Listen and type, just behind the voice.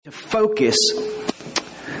to focus.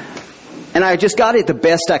 And I just got it the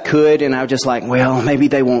best I could, and I was just like, well, maybe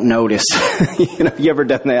they won't notice. You ever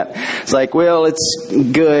done that? It's like, well, it's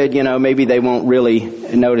good, maybe they won't really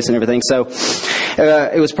notice and everything. So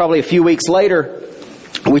it was probably a few weeks later,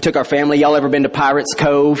 we took our family. Y'all ever been to Pirates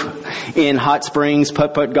Cove in Hot Springs,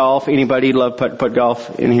 putt-putt golf? Anybody love putt-putt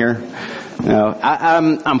golf in here? No.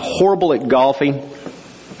 I'm horrible at golfing,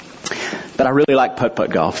 but I really like putt-putt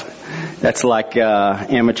golf. That's like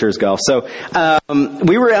amateurs golf. So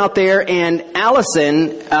we were out there, and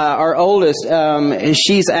Allison, our oldest,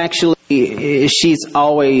 she's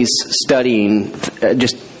always studying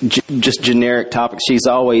just generic topics. She's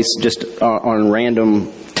always just on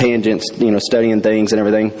random tangents, studying things and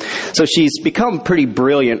everything. So she's become pretty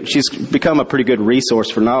brilliant. She's become a pretty good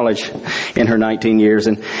resource for knowledge in her 19 years.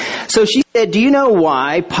 And so she said, do you know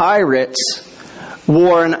why pirates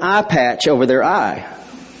wore an eye patch over their eye?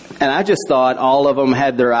 And I just thought all of them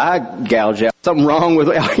had their eye gouged out. Something wrong with,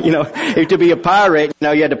 if to be a pirate,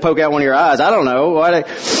 you had to poke out one of your eyes. I don't know.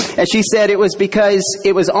 And she said it was because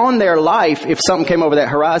it was on their life if something came over that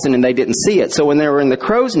horizon and they didn't see it. So when they were in the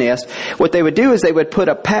crow's nest, what they would do is they would put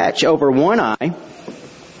a patch over one eye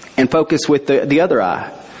and focus with the other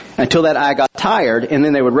eye until that eye got tired, and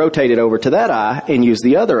then they would rotate it over to that eye and use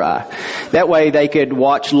the other eye. That way they could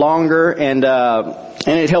watch longer, and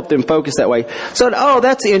it helped them focus that way. So,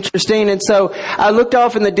 that's interesting. And so I looked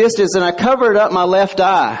off in the distance, and I covered up my left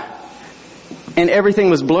eye, and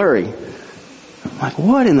everything was blurry. I'm like,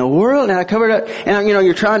 what in the world? And I covered up, and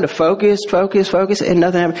you're trying to focus, and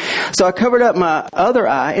nothing happened. So I covered up my other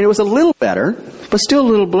eye, and it was a little better, but still a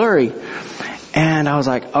little blurry. And I was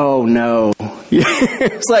like, oh no.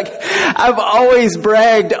 It's like, I've always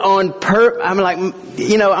bragged on I'm like,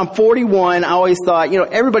 I'm 41. I always thought,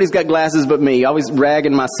 everybody's got glasses but me. I always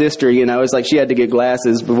ragging my sister, it's like she had to get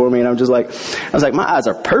glasses before me. And I was like, my eyes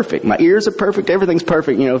are perfect. My ears are perfect. Everything's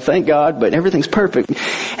perfect, thank God, but everything's perfect.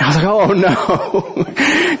 And I was like, oh no.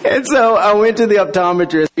 And so I went to the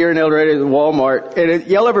optometrist here in El Dorado at Walmart. And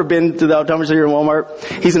y'all ever been to the optometrist here in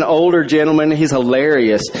Walmart? He's an older gentleman. He's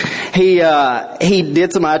hilarious. He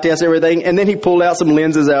did some eye tests and everything, and then he pulled out some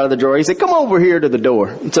lenses out of the drawer. He said, come over here to the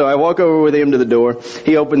door. So I walk over with him to the door.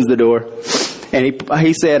 He opens the door, and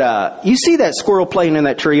he said, you see that squirrel playing in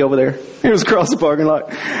that tree over there? It was across the parking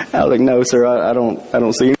lot. I was like, no, sir, I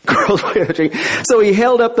don't see any squirrels playing in the tree. So he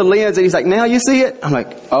held up the lens, and he's like, now you see it? I'm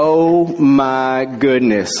like, oh my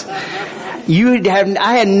goodness.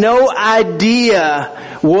 I had no idea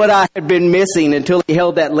what I had been missing until he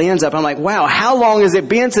held that lens up. I'm like, wow, how long has it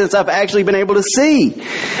been since I've actually been able to see?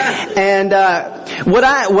 And what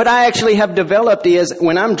I actually have developed is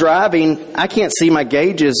when I'm driving, I can't see my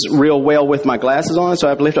gauges real well with my glasses on, so I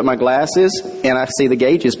have to lift up my glasses and I see the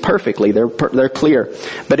gauges perfectly. They're clear.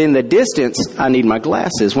 But in the distance, I need my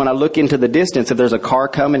glasses. When I look into the distance, if there's a car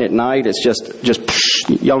coming at night, it's just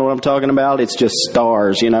y'all know what I'm talking about? It's just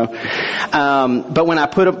stars, But when I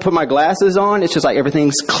put my glasses on, it's just like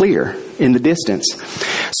everything's clear in the distance.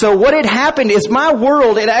 So what had happened is my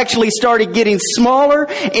world had actually started getting smaller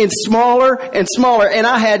and smaller and smaller, and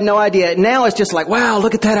I had no idea. Now it's just like, wow,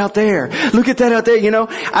 look at that out there. Look at that out there.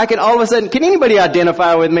 I can all of a sudden, can anybody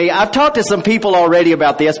identify with me? I've talked to some people already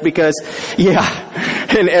about this because,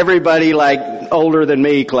 and everybody like older than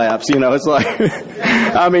me claps. It's like,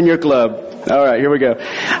 I'm in your club. All right, here we go.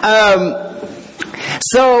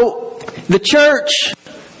 So the church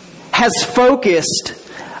has focused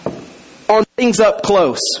on things up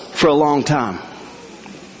close for a long time.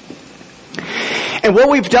 And what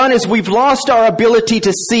we've done is we've lost our ability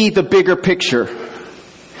to see the bigger picture.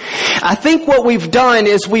 I think what we've done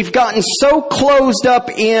is we've gotten so closed up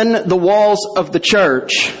in the walls of the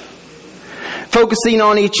church, focusing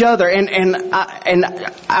on each other, and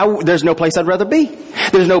there's no place I'd rather be.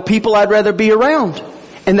 There's no people I'd rather be around.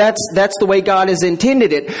 And that's the way God has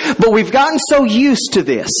intended it. But we've gotten so used to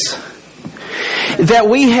this that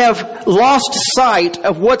we have lost sight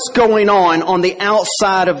of what's going on the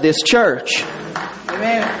outside of this church.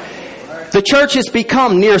 Amen. The church has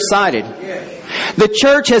become nearsighted. The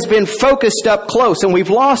church has been focused up close, and we've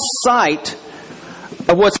lost sight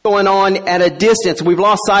of what's going on at a distance. We've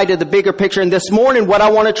lost sight of the bigger picture. And this morning, what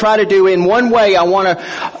I want to try to do in one way, I want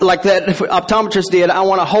to, like that optometrist did, I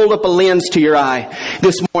want to hold up a lens to your eye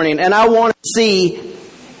this morning. And I want to see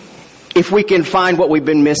if we can find what we've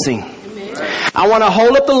been missing. I want to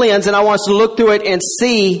hold up the lens, and I want us to look through it and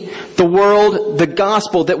see the world, the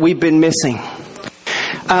gospel that we've been missing.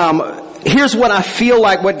 Here's what I feel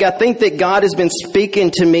like, what I think that God has been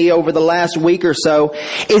speaking to me over the last week or so,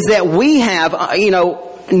 is that we have,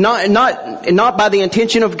 not by the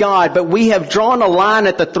intention of God, but we have drawn a line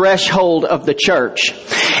at the threshold of the church.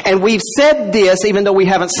 And we've said this, even though we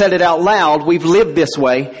haven't said it out loud, we've lived this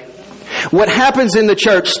way. What happens in the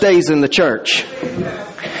church stays in the church.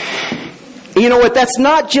 You know what? That's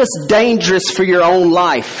not just dangerous for your own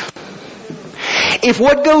life. If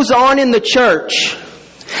what goes on in the church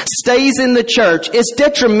stays in the church, it's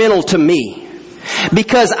detrimental to me.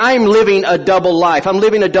 Because I'm living a double life. I'm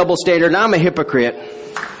living a double standard, and I'm a hypocrite.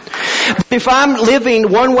 If I'm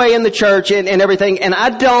living one way in the church and everything, and I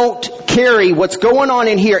don't carry what's going on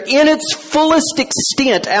in here in its fullest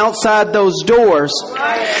extent outside those doors,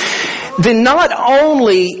 then not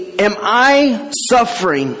only am I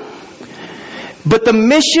suffering, but the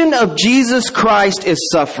mission of Jesus Christ is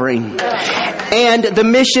suffering. And the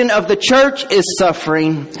mission of the church is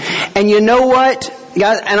suffering. And you know what?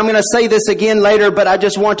 Guys, and I'm going to say this again later, but I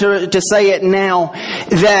just want to say it now,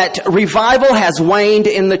 that revival has waned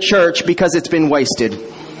in the church because it's been wasted.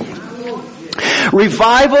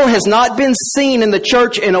 Revival has not been seen in the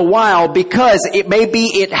church in a while because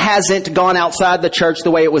it hasn't gone outside the church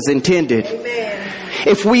the way it was intended. Amen.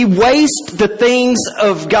 If we waste the things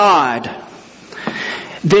of God,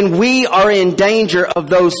 then we are in danger of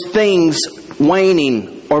those things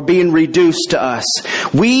waning or being reduced to us.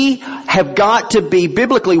 We have got to be,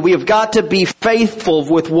 biblically, we have got to be faithful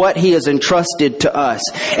with what He has entrusted to us.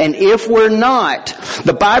 And if we're not,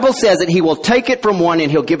 the Bible says that He will take it from one and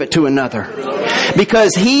He'll give it to another.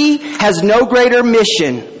 Because He has no greater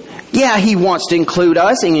mission. Yeah, He wants to include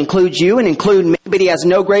us and include you and include me, but He has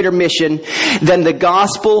no greater mission than the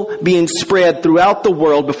gospel being spread throughout the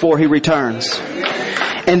world before He returns.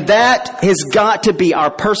 And that has got to be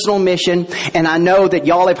our personal mission. And I know that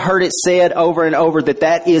y'all have heard it said over and over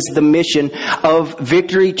that is the mission of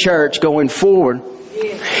Victory Church going forward.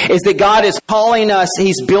 Is that God is calling us.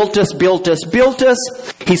 He's built us.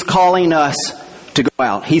 He's calling us to go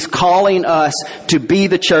out. He's calling us to be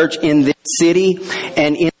the church in this city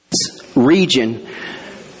and in this region.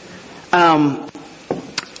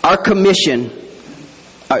 Our commission,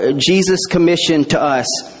 Jesus' commission to us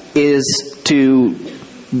is to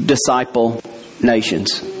disciple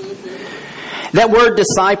nations. That word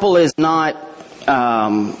disciple is not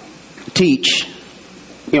teach.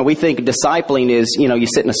 You know, we think discipling is, you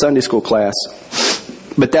sit in a Sunday school class.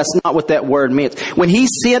 But that's not what that word means. When He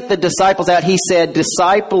sent the disciples out, He said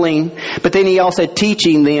discipling, but then He also said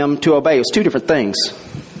teaching them to obey. It was two different things.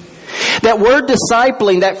 That word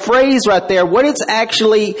discipling, that phrase right there, what it's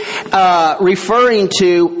actually referring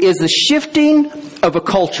to is the shifting of a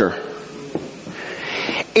culture.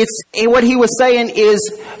 What He was saying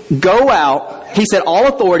is, go out. He said, all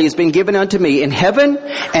authority has been given unto me in heaven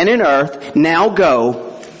and in earth. Now go.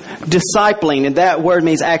 Discipling, and that word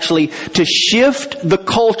means actually to shift the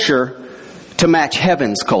culture to match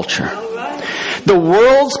heaven's culture. The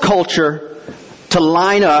world's culture to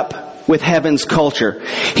line up with heaven's culture.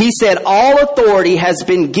 He said, all authority has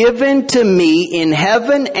been given to me in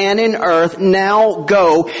heaven and in earth. Now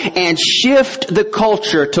go and shift the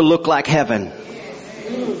culture to look like heaven.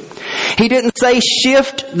 He didn't say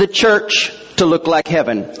shift the church to look like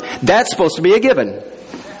heaven. That's supposed to be a given.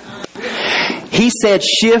 He said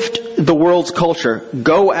shift the world's culture.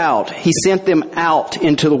 Go out. He sent them out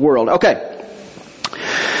into the world. Okay.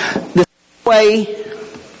 The way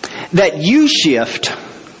that you shift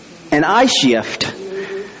and I shift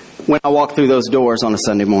when I walk through those doors on a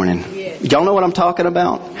Sunday morning. Y'all know what I'm talking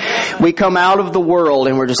about? We come out of the world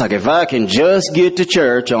and we're just like, if I can just get to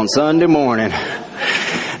church on Sunday morning,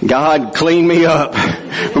 God, clean me up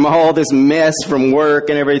from all this mess from work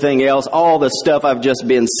and everything else, all the stuff I've just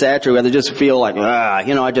been saturated with. I just feel like,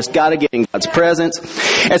 I just got to get in God's presence.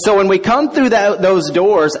 And so when we come through those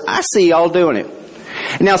doors, I see y'all doing it.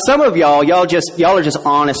 Now, some of y'all are just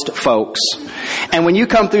honest folks. And when you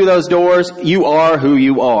come through those doors, you are who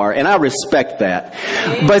you are. And I respect that.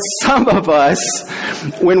 But some of us,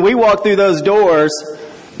 when we walk through those doors,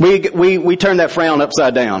 we turn that frown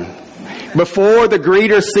upside down. Before the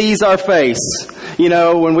greeter sees our face,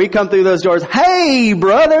 when we come through those doors, hey,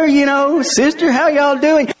 brother, sister, how y'all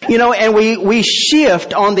doing? And we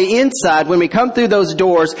shift on the inside when we come through those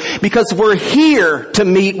doors because we're here to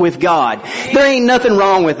meet with God. There ain't nothing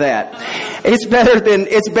wrong with that. It's better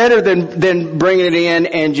than bringing it in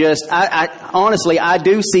and just, honestly, I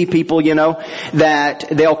do see people, that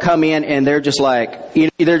they'll come in and they're just like,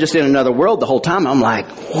 they're just in another world the whole time. I'm like,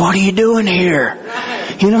 what are you doing here?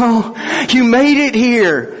 You made it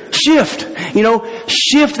here. Shift,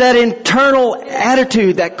 shift that internal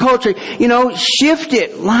attitude, that culture, shift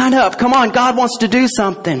it, line up. Come on, God wants to do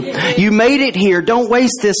something. You made it here. Don't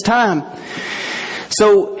waste this time.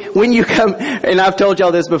 So when you come, and I've told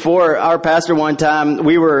y'all this before, our pastor one time,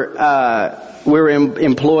 we were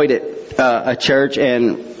employed at a church,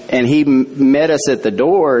 and he met us at the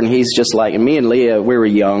door, and he's just like, and me and Leah, we were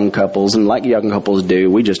young couples, and like young couples do,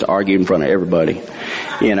 we just argued in front of everybody.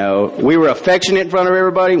 You know, we were affectionate in front of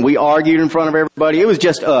everybody. We argued in front of everybody. It was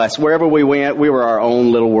just us. Wherever we went, we were our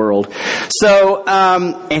own little world. So,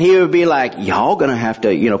 and he would be like, y'all gonna have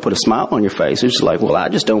to, put a smile on your face. It's just like, well, I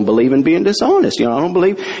just don't believe in being dishonest. I don't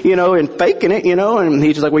believe, in faking it, and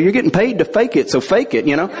he's just like, well, you're getting paid to fake it, so fake it,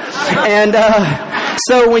 And,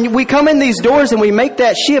 so when we come in these doors and we make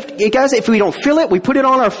that shift, guys, if we don't feel it, we put it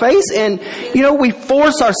on our face and, we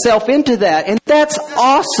force ourselves into that. And that's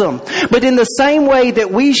awesome. But in the same way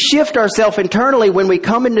that we shift ourselves internally when we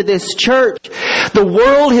come into this church, the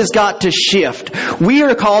world has got to shift. We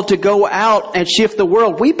are called to go out and shift the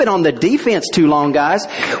world. We've been on the defense too long, guys.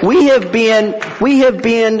 We have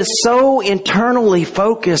been so internally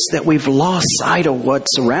focused that we've lost sight of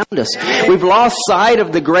what's around us. We've lost sight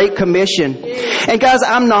of the Great Commission. And guys,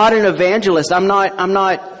 I'm not an evangelist.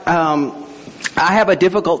 I have a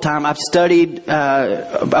difficult time. I've studied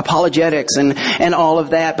apologetics and all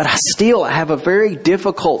of that, but I have a very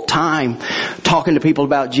difficult time talking to people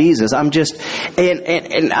about Jesus. I'm just,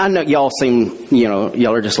 and I know y'all seem,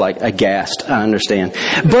 y'all are just like aghast. I understand,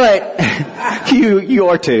 but you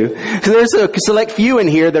are too. There's a select few in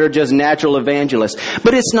here that are just natural evangelists,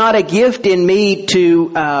 but it's not a gift in me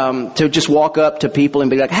to just walk up to people and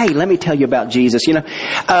be like, hey, let me tell you about Jesus.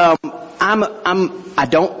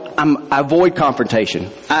 I avoid confrontation.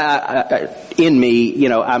 In me,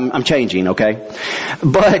 I'm changing, okay?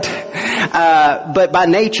 But by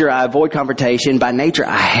nature, I avoid confrontation. By nature,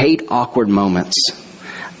 I hate awkward moments.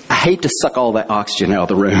 I hate to suck all that oxygen out of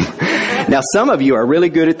the room. Now, some of you are really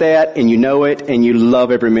good at that, and you know it, and you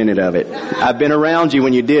love every minute of it. I've been around you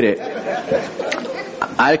when you did it.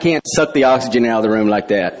 I can't suck the oxygen out of the room like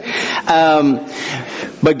that.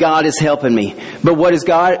 But God is helping me. But what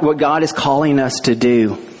God is calling us to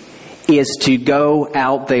do is to go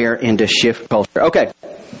out there and to shift culture. Okay.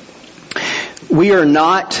 We are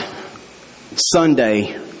not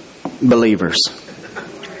Sunday believers.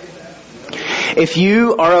 If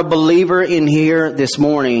you are a believer in here this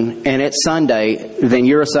morning and it's Sunday, then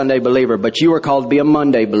you're a Sunday believer. But you are called to be a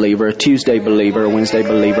Monday believer, a Tuesday believer, a Wednesday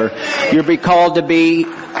believer. You'll be called to be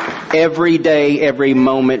every day, every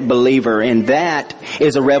moment believer. And that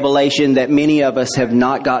is a revelation that many of us have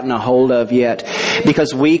not gotten a hold of yet,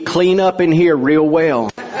 because we clean up in here real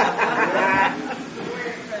well.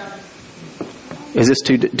 Is this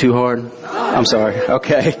too hard? I'm sorry.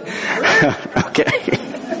 Okay. Okay.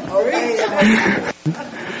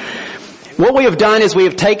 What we have done is we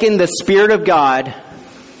have taken the Spirit of God.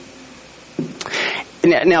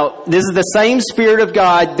 Now, this is the same Spirit of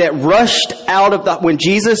God that rushed out of when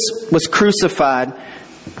Jesus was crucified,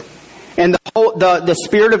 and the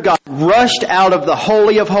Spirit of God rushed out of the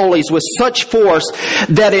Holy of Holies with such force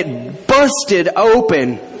that it busted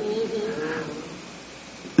open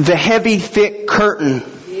the heavy, thick curtain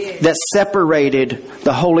that separated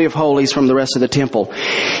the Holy of Holies from the rest of the temple.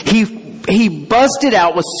 He busted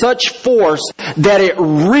out with such force that it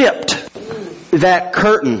ripped that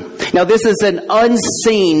curtain. Now, this is an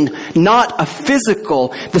unseen, not a physical.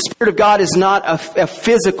 The Spirit of God is not a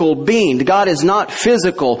physical being. God is not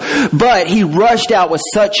physical. But He rushed out with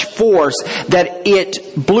such force that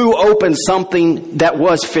it blew open something that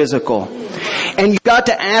was physical. And you've got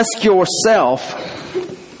to ask yourself,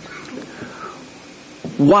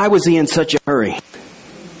 why was He in such a hurry?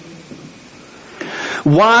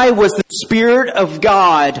 Why was the Spirit of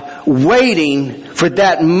God waiting for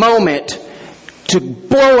that moment to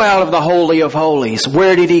blow out of the Holy of Holies?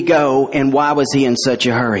 Where did He go, and why was He in such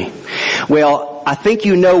a hurry? Well, I think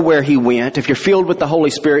you know where He went. If you're filled with the Holy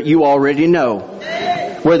Spirit, you already know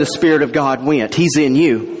where the Spirit of God went. He's in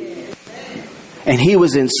you. And He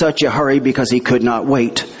was in such a hurry because He could not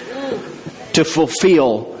wait to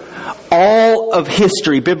fulfill all of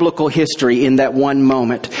history, biblical history, in that one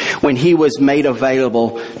moment when He was made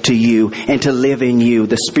available to you and to live in you,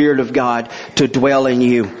 the Spirit of God to dwell in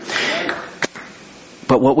you.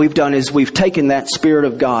 But what we've done is we've taken that Spirit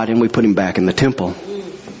of God and we put Him back in the temple.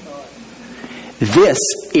 This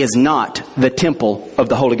is not the temple of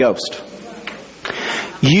the Holy Ghost.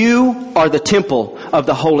 You are the temple of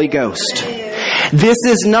the Holy Ghost. This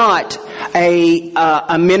is not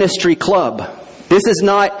a ministry club. This is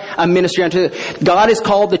not a ministry unto. God has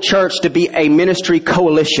called the church to be a ministry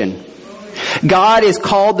coalition. God has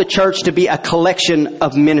called the church to be a collection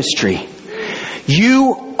of ministry.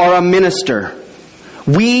 You are a minister.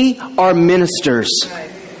 We are ministers.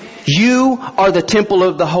 You are the temple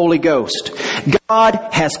of the Holy Ghost. God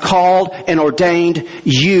has called and ordained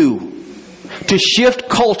you to shift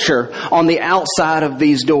culture on the outside of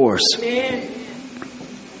these doors.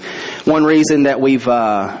 One reason that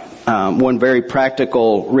one very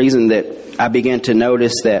practical reason that I began to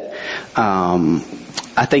notice that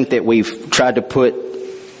I think that we've tried to put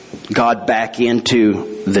God back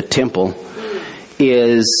into the temple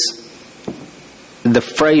is the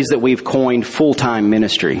phrase that we've coined, full-time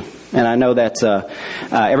ministry. And I know that's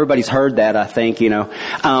everybody's heard that, I think,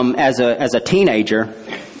 as a teenager,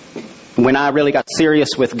 when I really got serious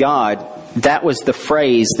with God, that was the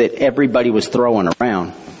phrase that everybody was throwing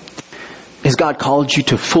around. Has God called you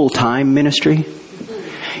to full-time ministry?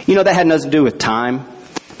 That had nothing to do with time.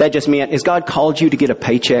 That just meant, has God called you to get a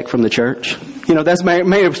paycheck from the church? That's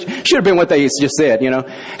should have been what they just said,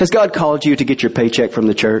 Has God called you to get your paycheck from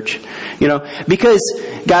the church? Because,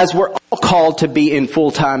 guys, we're all called to be in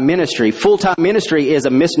full-time ministry. Full-time ministry is a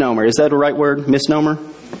misnomer. Is that the right word? Misnomer?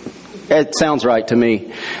 It sounds right to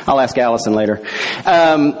me. I'll ask Allison later.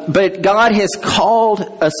 But God has called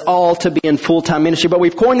us all to be in full-time ministry. But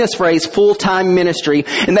we've coined this phrase, full-time ministry.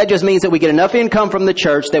 And that just means that we get enough income from the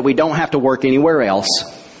church that we don't have to work anywhere else.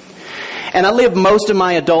 And I lived most of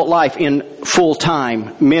my adult life in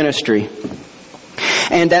full-time ministry.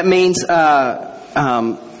 And that means,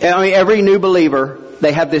 every new believer,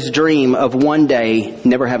 they have this dream of one day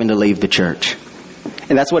never having to leave the church.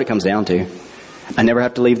 And that's what it comes down to. I never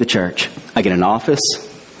have to leave the church. I get an office.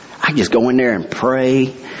 I can just go in there and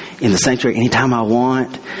pray in the sanctuary anytime I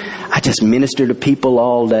want. I just minister to people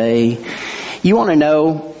all day. You want to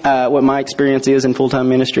know what my experience is in full-time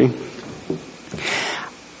ministry?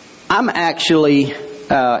 I'm actually,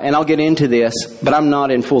 and I'll get into this, but I'm not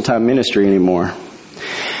in full-time ministry anymore.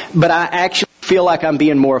 But I actually feel like I'm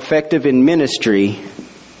being more effective in ministry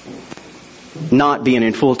not being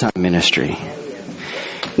in full-time ministry.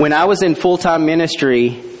 When I was in full-time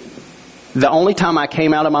ministry, the only time I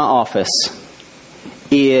came out of my office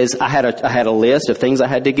is I had a list of things I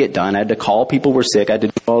had to get done. I had to call people who were sick. I had to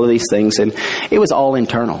do all of these things, and it was all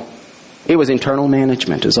internal. It was internal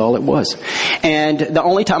management is all it was. And the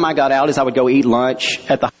only time I got out is I would go eat lunch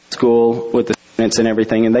at the high school with the students and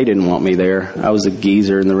everything, and they didn't want me there. I was a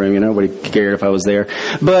geezer in the room. Nobody cared if I was there.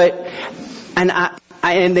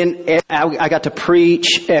 And then I got to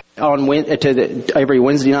preach every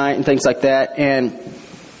Wednesday night and things like that. And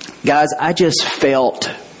guys, at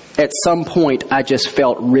some point, I just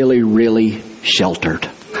felt really, really sheltered.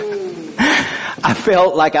 I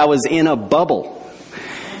felt like I was in a bubble.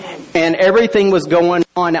 And everything was going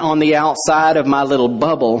on the outside of my little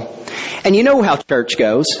bubble. And you know how church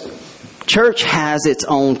goes. Church has its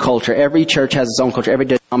own culture. Every church has its own culture. Every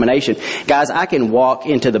denomination. Guys, I can walk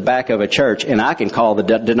into the back of a church and I can call the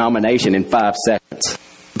denomination in 5 seconds.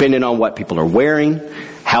 Depending on what people are wearing,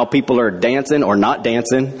 how people are dancing or not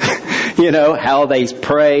dancing, how they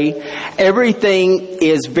pray. Everything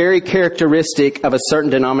is very characteristic of a certain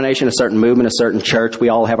denomination, a certain movement, a certain church. We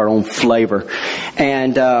all have our own flavor.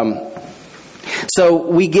 And so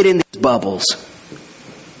we get in these bubbles.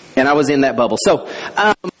 And I was in that bubble. So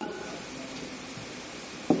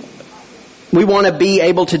we want to be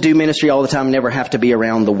able to do ministry all the time and never have to be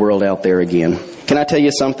around the world out there again. Can I tell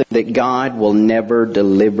you something? That God will never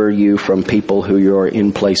deliver you from people who you're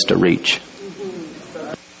in place to reach.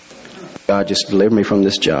 God, just deliver me from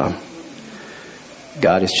this job.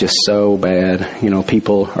 God, it's just so bad.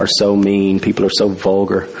 People are so mean. People are so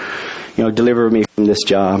vulgar. Deliver me from this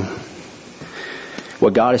job.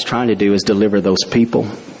 What God is trying to do is deliver those people.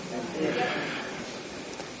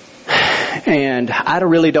 And I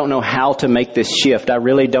really don't know how to make this shift. I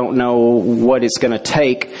really don't know what it's going to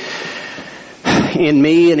take in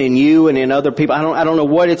me and in you and in other people. I don't know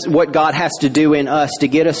what God has to do in us to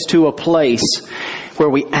get us to a place where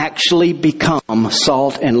we actually become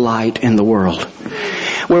salt and light in the world.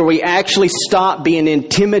 Where we actually stop being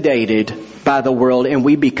intimidated by the world and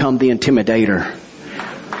we become the intimidator.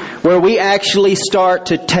 Where we actually start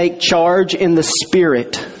to take charge in the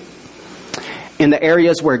Spirit in the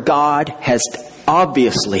areas where God has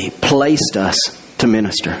obviously placed us to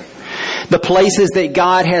minister. The places that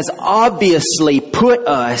God has obviously put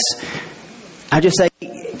us, I just say,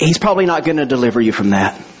 He's probably not going to deliver you from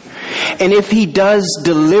that. And if He does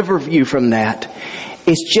deliver you from that,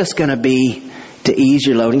 it's just going to be to ease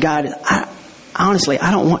your load. And God, honestly, I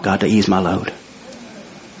don't want God to ease my load.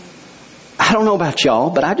 I don't know about y'all,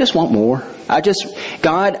 but I just want more.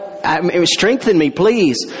 God, strengthen me,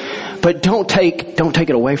 please. But don't take it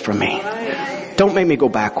away from me. Don't make me go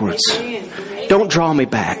backwards. Don't draw me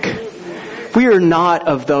back. We are not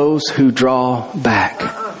of those who draw back.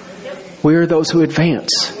 We are those who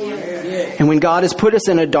advance. And when God has put us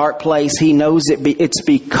in a dark place, He knows it's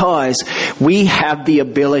because we have the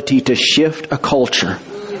ability to shift a culture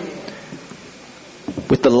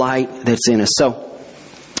with the light that's in us. So,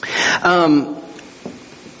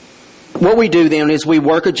 what we do then is we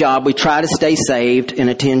work a job, we try to stay saved and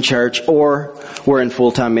attend church, or we're in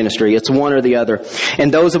full-time ministry. It's one or the other.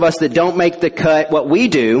 And those of us that don't make the cut, what we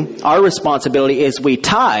do, our responsibility is we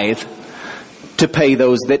tithe to pay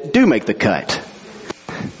those that do make the cut.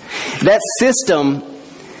 That system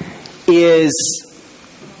is,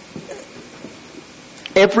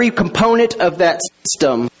 every component of that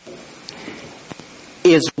system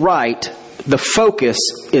is right. The focus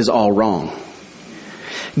is all wrong.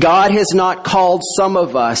 God has not called some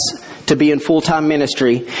of us to be in full-time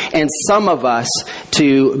ministry and some of us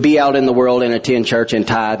to be out in the world and attend church and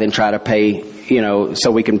tithe and try to pay, so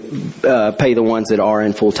we can pay the ones that are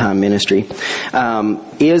in full-time ministry.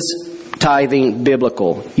 Is tithing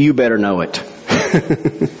biblical? You better know it.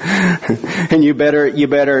 And you better do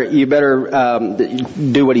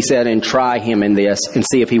what He said and try Him in this and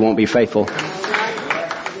see if He won't be faithful.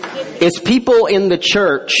 It's people in the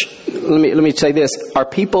church, let me say this, are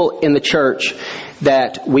people in the church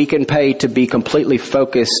that we can pay to be completely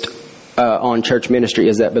focused on church ministry.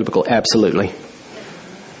 Is that biblical? Absolutely.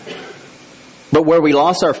 But where we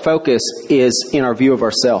lost our focus is in our view of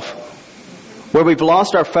ourselves. Where we've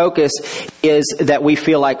lost our focus is that we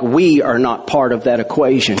feel like we are not part of that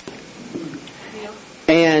equation.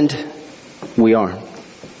 And we are.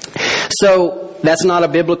 So that's not a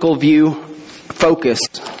biblical view, focus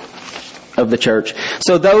of the church.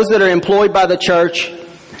 So those that are employed by the church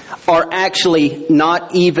are actually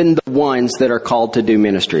not even the ones that are called to do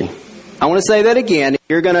ministry. I want to say that again.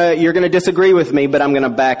 You're gonna disagree with me, but I'm gonna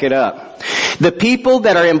back it up. The people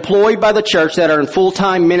that are employed by the church that are in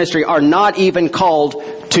full-time ministry are not even called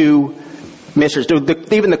to ministers.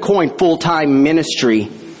 Even the coin full-time ministry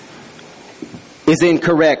is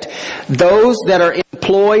incorrect. Those that are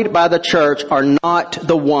employed by the church are not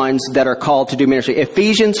the ones that are called to do ministry.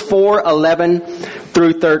 Ephesians 4:11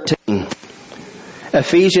 through 13.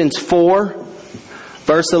 Ephesians 4,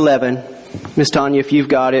 verse 11. Miss Tanya, if you've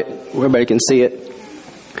got it, everybody can see it.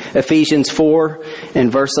 Ephesians 4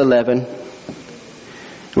 and verse 11.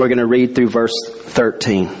 We're going to read through verse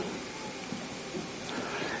 13.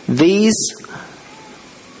 This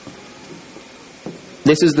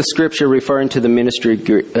is the scripture referring to the ministry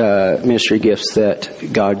gifts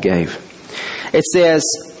that God gave. It says,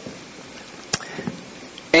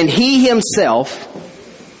 "And He Himself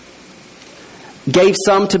gave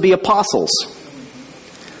some to be apostles,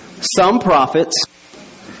 some prophets,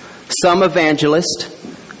 some evangelists,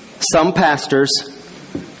 some pastors,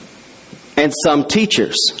 and some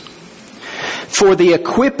teachers, for the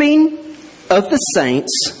equipping of the saints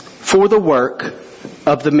for the work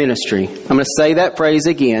of the ministry." I'm going to say that phrase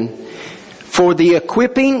again. For the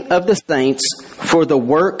equipping of the saints for the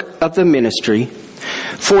work of the ministry,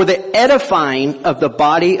 for the edifying of the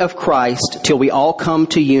body of Christ, till we all come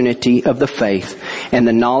to unity of the faith and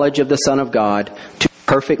the knowledge of the Son of God, to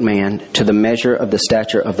perfect man, to the measure of the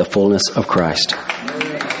stature of the fullness of Christ.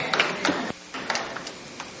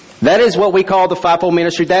 That is what we call the fivefold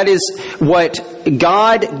ministry. That is what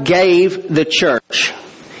God gave the church.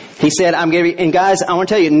 He said, "I'm giving," and guys, I want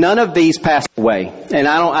to tell you, none of these passed away, and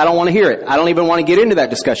I don't want to hear it. I don't even want to get into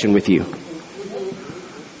that discussion with you.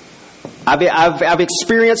 I've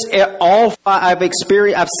experienced all.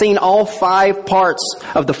 I've seen all 5 parts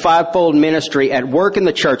of the fivefold ministry at work in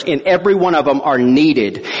the church, and every one of them are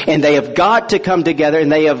needed, and they have got to come together,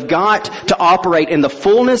 and they have got to operate in the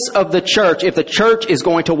fullness of the church if the church is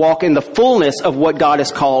going to walk in the fullness of what God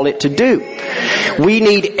has called it to do. We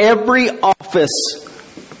need every office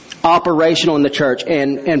operational in the church,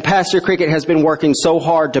 and Pastor Cricket has been working so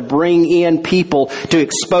hard to bring in people to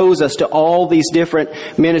expose us to all these different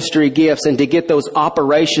ministry gifts and to get those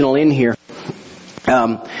operational in here.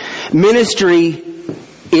 Ministry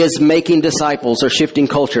is making disciples or shifting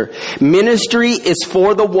culture. Ministry is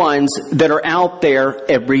for the ones that are out there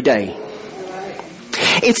every day.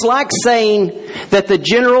 It's like saying that the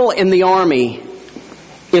general in the army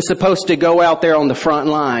is supposed to go out there on the front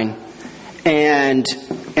line and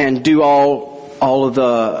do all of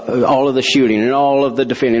the shooting and all of the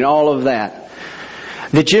defending, all of that.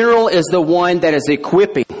 The general is the one that is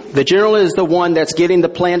equipping. The general is the one that's getting the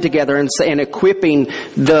plan together and equipping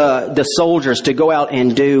the soldiers to go out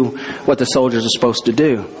and do what the soldiers are supposed to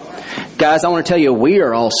do. Guys, I want to tell you, we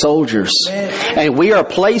are all soldiers. And we are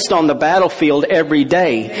placed on the battlefield every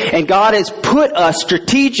day. And God has put us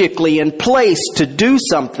strategically in place to do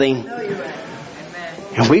something.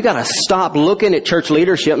 And we got to stop looking at church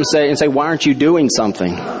leadership and say, why aren't you doing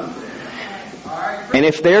something? And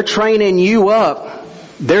if they're training you up,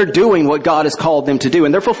 they're doing what God has called them to do.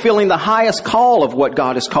 And they're fulfilling the highest call of what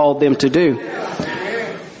God has called them to do.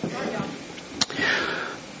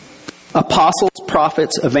 Apostles,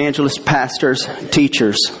 prophets, evangelists, pastors,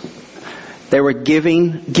 teachers. They were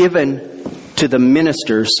given to the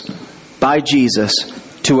ministers by Jesus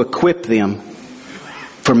to equip them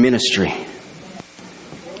for ministry.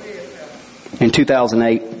 In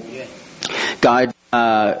 2008, God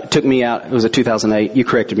took me out. It was 2008. You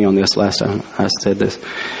corrected me on this last time I said this.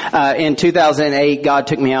 In 2008, God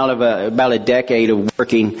took me out of about a decade of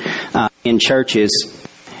working in churches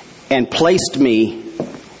and placed me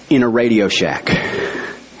in a Radio Shack.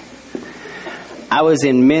 I was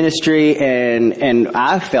in ministry, and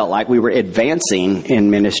I felt like we were advancing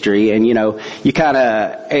in ministry. And you kind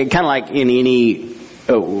of like in any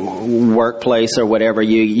workplace or whatever,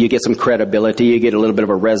 you get some credibility, you get a little bit of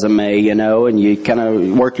a resume, and you kind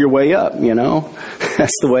of work your way up.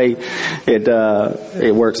 That's the way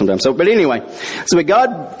it works sometimes. But anyway, so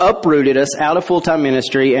God uprooted us out of full-time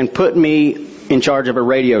ministry and put me in charge of a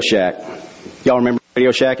Radio Shack. Y'all remember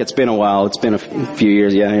Radio Shack? It's been a while. It's been a few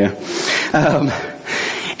years. Yeah.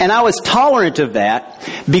 And I was tolerant of that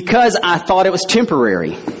because I thought it was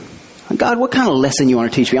temporary. God, what kind of lesson you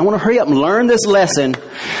want to teach me? I want to hurry up and learn this lesson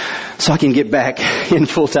so I can get back in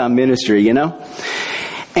full-time ministry,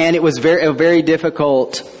 And it was a very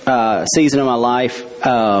difficult season of my life.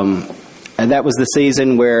 And that was the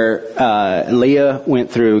season where Leah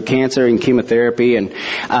went through cancer and chemotherapy, and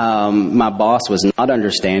my boss was not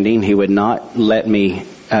understanding. He would not let me.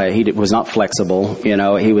 He was not flexible.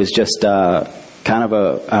 He was just kind of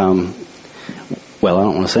a. Well, I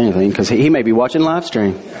don't want to say anything because he may be watching live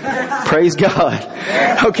stream. Praise God.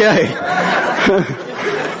 Okay.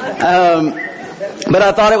 But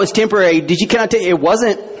I thought it was temporary. Can I tell you, it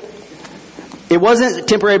wasn't. It wasn't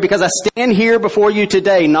temporary because I stand here before you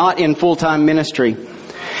today, not in full-time ministry.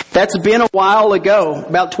 That's been a while ago,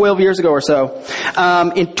 about 12 years ago or so.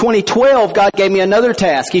 In 2012, God gave me another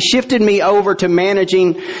task. He shifted me over to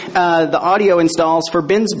managing the audio installs for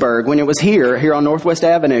Bensburg when it was here on Northwest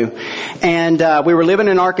Avenue. And we were living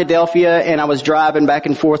in Arkadelphia, and I was driving back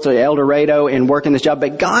and forth to El Dorado and working this job.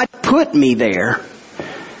 But God put me there,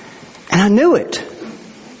 and I knew it.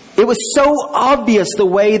 It was so obvious the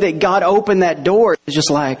way that God opened that door. It's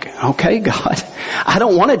just like, okay, God, I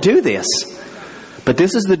don't want to do this. But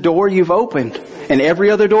this is the door you've opened, and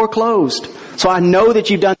every other door closed. So I know that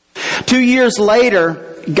you've done. 2 years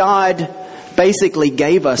later, God basically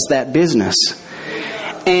gave us that business.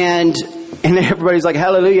 And everybody's like,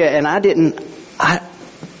 hallelujah. And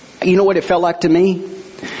you know what it felt like to me?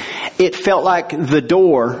 It felt like the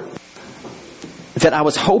door that I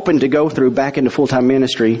was hoping to go through back into full-time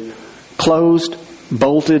ministry, closed,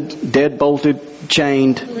 bolted, deadbolted,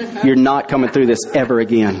 chained. You're not coming through this ever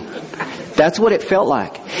again. That's what it felt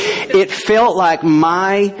like. It felt like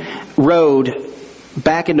my road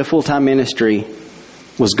back into full-time ministry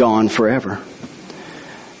was gone forever.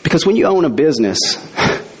 Because when you own a business,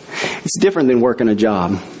 it's different than working a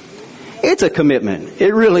job. It's a commitment.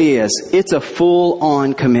 It really is. It's a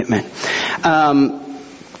full-on commitment.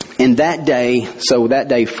 And that day,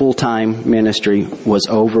 full-time ministry was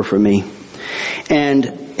over for me. And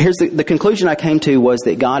here's the conclusion I came to was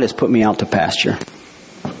that God has put me out to pasture.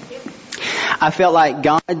 I felt like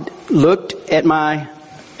God looked at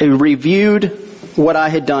reviewed what I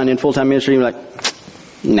had done in full-time ministry and was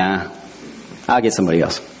like, nah, I'll get somebody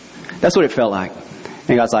else. That's what it felt like.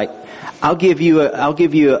 And God's like, I'll give you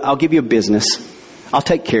a business. I'll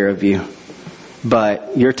take care of you.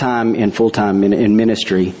 But your time in full-time in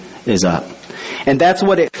ministry is up. And that's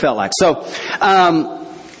what it felt like. So,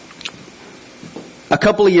 a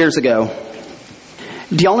couple of years ago,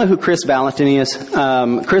 do y'all know who Chris Valentin is?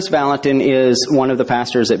 Chris Valentin is one of the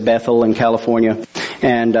pastors at Bethel in California.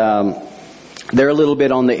 And they're a little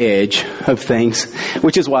bit on the edge of things,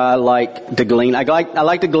 which is why I like to glean. I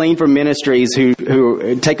like to glean from ministries who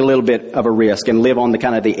take a little bit of a risk and live on the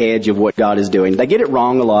kind of the edge of what God is doing. They get it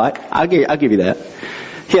wrong a lot. I'll give you that.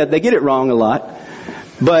 Yeah, they get it wrong a lot.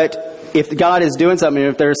 But if God is doing something,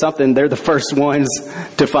 if there's something, they're the first ones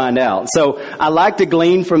to find out. So I like to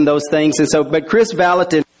glean from those things. But Chris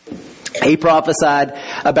Valentin, he prophesied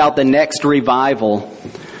about the next revival.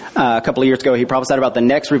 A couple of years ago, he prophesied about the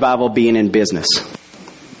next revival being in business,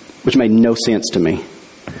 which made no sense to me.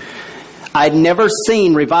 I'd never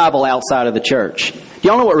seen revival outside of the church.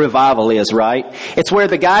 Y'all know what revival is, right? It's where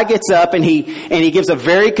the guy gets up and he gives a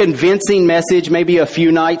very convincing message, maybe a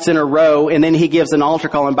few nights in a row, and then he gives an altar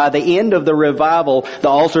call. And by the end of the revival, the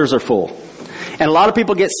altars are full. And a lot of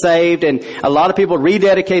people get saved, and a lot of people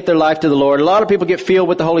rededicate their life to the Lord. A lot of people get filled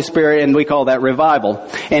with the Holy Spirit, and we call that revival.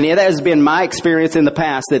 And it has been my experience in the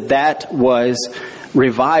past that was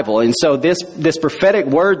revival. And so this prophetic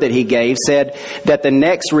word that he gave said that the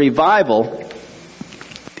next revival,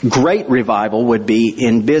 great revival, would be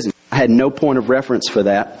in business. I had no point of reference for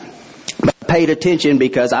that, but I paid attention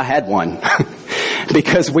because I had one.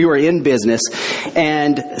 Because we were in business.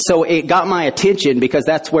 And so it got my attention because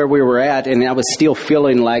that's where we were at, and I was still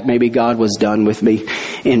feeling like maybe God was done with me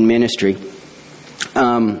in ministry.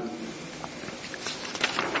 So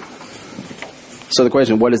the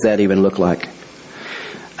question, what does that even look like?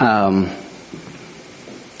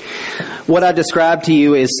 What I described to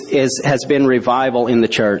you has been revival in the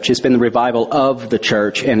church. It's been the revival of the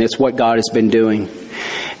church, and it's what God has been doing.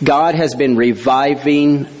 God has been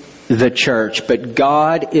reviving the church, but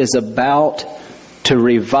God is about to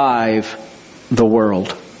revive the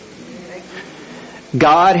world.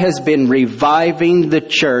 God has been reviving the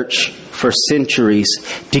church for centuries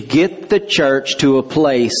to get the church to a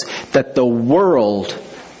place that the world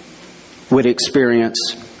would experience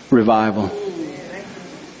revival.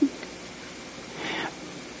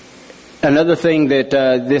 Another thing that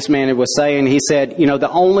this man was saying, he said, the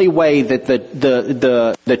only way that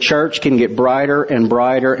the church can get brighter and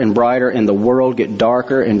brighter and brighter and the world get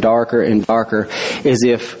darker and darker and darker is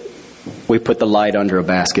if we put the light under a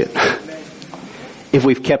basket. If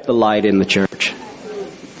we've kept the light in the church.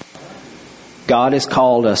 God has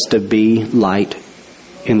called us to be light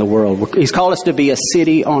in the world. He's called us to be a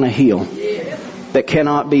city on a hill that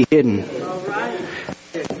cannot be hidden.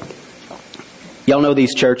 Y'all know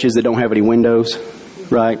these churches that don't have any windows,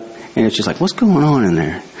 right? And it's just like, what's going on in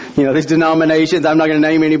there? These denominations, I'm not going to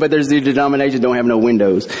name any, but there's these denominations that don't have no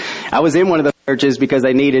windows. I was in one of the churches because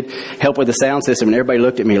they needed help with the sound system, and everybody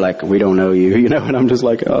looked at me like, we don't know you, and I'm just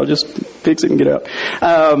like, oh, just fix it and get out.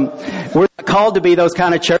 We're called to be those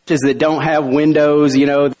kind of churches that don't have windows,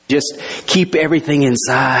 just keep everything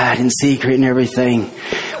inside and secret and everything.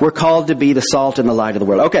 We're called to be the salt and the light of the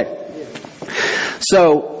world. Okay.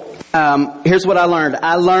 So, here's what I learned.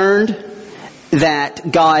 I learned that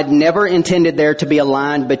God never intended there to be a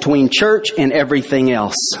line between church and everything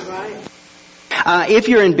else. If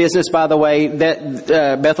you're in business, by the way, that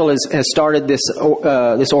Bethel has started this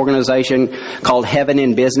organization called Heaven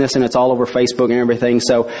in Business, and it's all over Facebook and everything.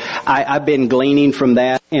 So I've been gleaning from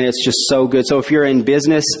that, and it's just so good. So if you're in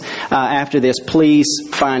business after this, please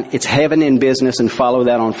find it's Heaven in Business and follow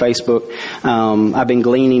that on Facebook. I've been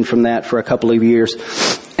gleaning from that for a couple of years,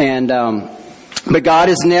 but God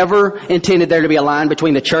has never intended there to be a line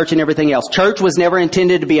between the church and everything else. Church was never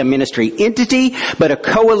intended to be a ministry entity, but a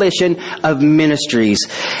coalition of ministries.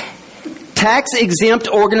 Tax-exempt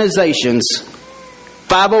organizations,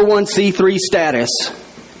 501c3 status,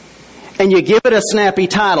 and you give it a snappy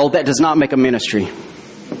title, that does not make a ministry.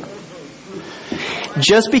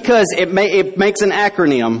 Just because it makes an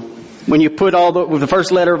acronym, when you put with the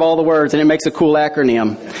first letter of all the words and it makes a cool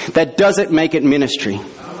acronym, that doesn't make it ministry.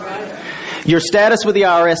 Your status with the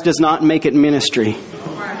IRS does not make it ministry.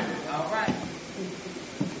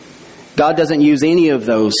 God doesn't use any of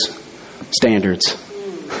those standards.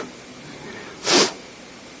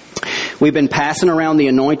 We've been passing around the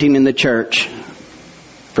anointing in the church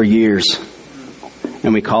for years,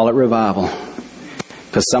 and we call it revival.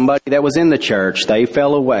 Because somebody that was in the church, they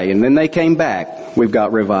fell away, and then they came back. We've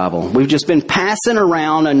got revival. We've just been passing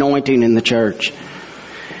around anointing in the church.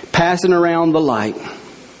 Passing around the light.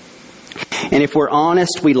 And if we're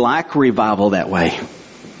honest, we like revival that way.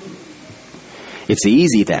 It's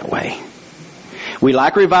easy that way. We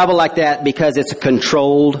like revival like that because it's a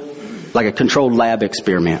controlled lab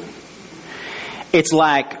experiment. It's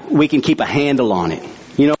like we can keep a handle on it.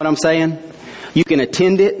 You know what I'm saying? You can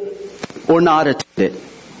attend it or not attend it.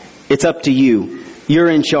 It's up to you. You're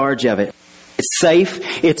in charge of it. It's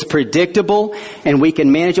safe, it's predictable, and we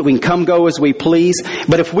can manage it. We can come go as we please.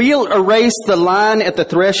 But if we erase the line at the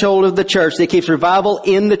threshold of the church that keeps revival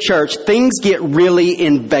in the church, things get really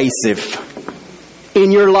invasive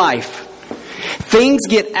in your life. Things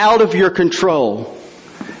get out of your control.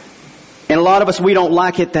 And a lot of us, we don't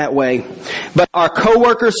like it that way. But our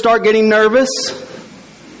coworkers start getting nervous.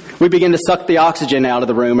 We begin to suck the oxygen out of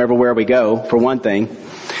the room everywhere we go, for one thing.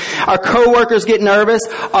 Our coworkers get nervous.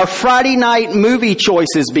 Our Friday night movie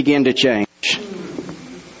choices begin to change.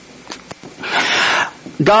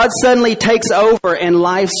 God suddenly takes over and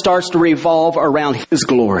life starts to revolve around His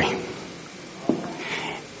glory.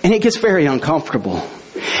 And it gets very uncomfortable.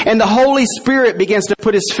 And the Holy Spirit begins to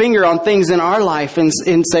put His finger on things in our life and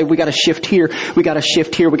say, we got to shift here, we got to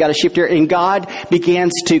shift here, we got to shift here. And God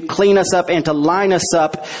begins to clean us up and to line us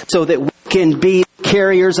up so that we can be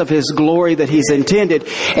carriers of His glory that He's intended.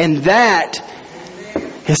 And that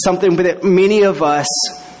is something that many of us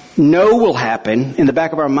know will happen in the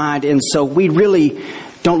back of our mind. And so we really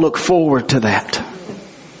don't look forward to that.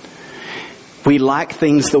 We like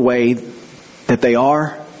things the way that they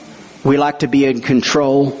are. We like to be in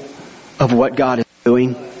control of what God is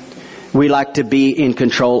doing. We like to be in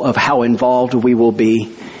control of how involved we will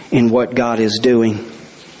be in what God is doing.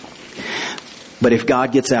 But if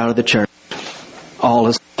God gets out of the church, all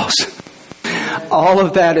is lost. All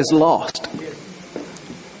of that is lost.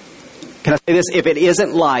 Can I say this? If it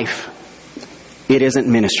isn't life, it isn't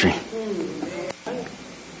ministry.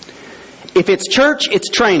 If it's church, it's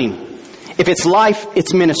training. If it's life,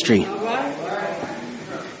 it's ministry.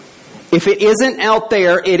 If it isn't out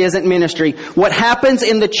there, it isn't ministry. What happens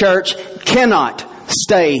in the church cannot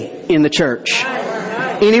stay in the church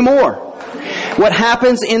anymore. What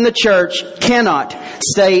happens in the church cannot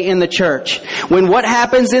stay in the church. When what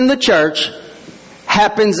happens in the church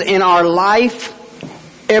happens in our life,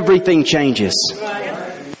 everything changes.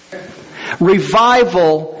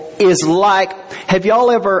 Revival is like, have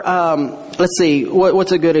y'all ever, let's see,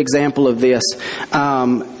 what's a good example of this?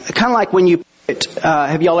 Kind of like when you put,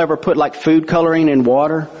 have y'all ever put like food coloring in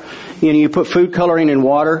water? You know, you put food coloring in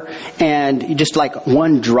water and you just like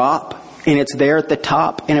one drop and it's there at the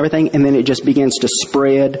top and everything, and then it just begins to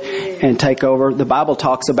spread and take over. The Bible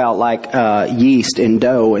talks about like yeast and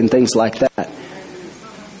dough and things like that.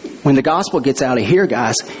 When the gospel gets out of here,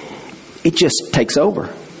 guys, it just takes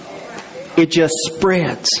over. It just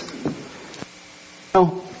spreads.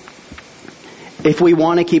 If we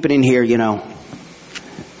want to keep it in here,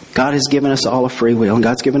 God has given us all a free will, and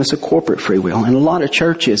God's given us a corporate free will. And a lot of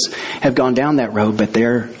churches have gone down that road, but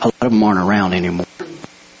a lot of them aren't around anymore.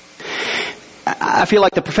 I feel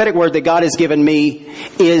like the prophetic word that God has given me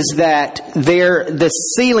is that the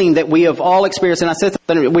ceiling that we have all experienced, and I said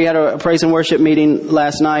something, we had a praise and worship meeting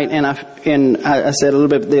last night, and I said a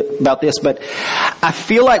little bit about this, but I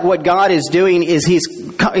feel like what God is doing is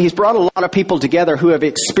He's brought a lot of people together who have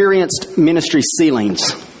experienced ministry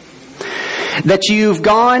ceilings. That you've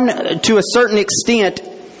gone to a certain extent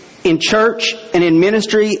in church and in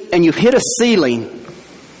ministry, and you've hit a ceiling,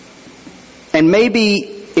 and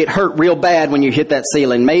maybe it hurt real bad when you hit that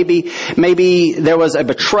ceiling. Maybe there was a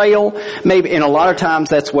betrayal. And a lot of times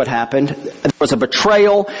that's what happened. There was a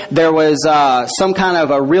betrayal. There was some kind of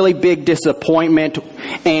a really big disappointment,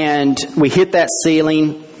 and we hit that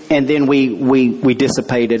ceiling, and then we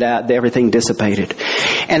dissipated out. Everything dissipated.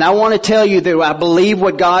 And I want to tell you that I believe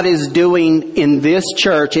what God is doing in this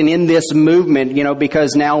church and in this movement,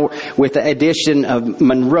 because now with the addition of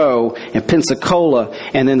Monroe and Pensacola,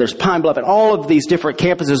 and then there's Pine Bluff and all of these different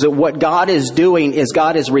campuses, that what God is doing is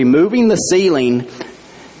God is removing the ceiling.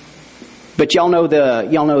 But y'all know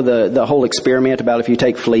the whole experiment about if you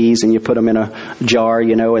take fleas and you put them in a jar,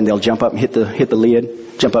 and they'll jump up and hit the lid.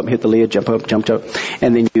 Jump up and hit the lid, jump up,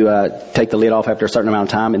 and then you take the lid off after a certain amount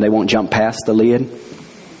of time, and they won't jump past the lid.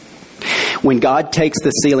 When God takes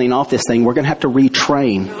the ceiling off this thing, we're going to have to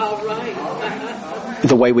retrain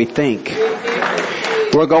the way we think.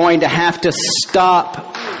 We're going to have to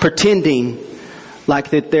stop pretending like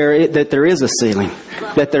that there is a ceiling,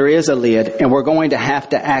 that there is a lid, and we're going to have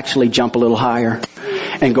to actually jump a little higher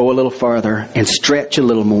and go a little farther and stretch a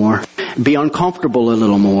little more, be uncomfortable a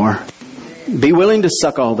little more. Be willing to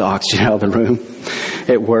suck all the oxygen out of the room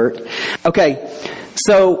at work. Okay,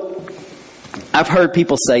 so I've heard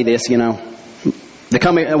people say this,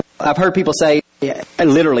 I've heard people say,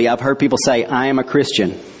 literally, I am a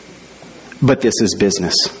Christian, but this is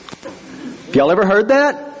business. Have y'all ever heard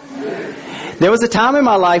that? There was a time in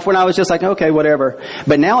my life when I was just like, okay, whatever.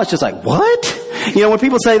 But now it's just like, what? When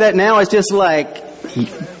people say that now, it's just like,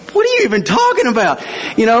 what are you even talking about?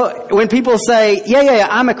 When people say, yeah,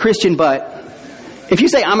 I'm a Christian, but... If you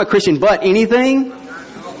say, I'm a Christian, but anything,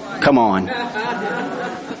 come on.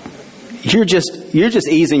 You're just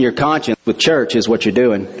easing your conscience with church is what you're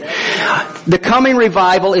doing. The coming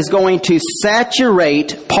revival is going to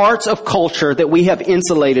saturate parts of culture that we have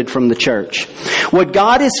insulated from the church. What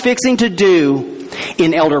God is fixing to do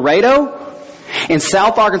in El Dorado, in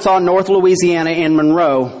South Arkansas, North Louisiana, and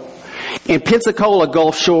Monroe, in Pensacola,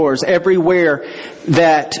 Gulf Shores, everywhere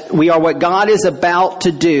that we are, what God is about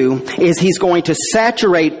to do is He's going to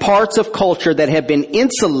saturate parts of culture that have been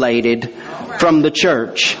insulated from the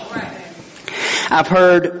church. I've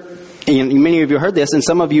heard, and many of you heard this, and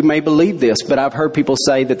some of you may believe this, but I've heard people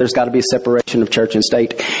say that there's got to be a separation of church and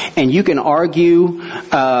state. And you can argue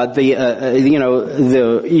you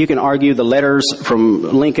can argue the letters from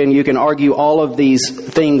Lincoln. You can argue all of these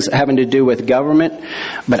things having to do with government,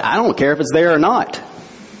 but I don't care if it's there or not.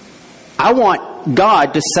 I want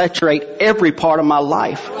God to saturate every part of my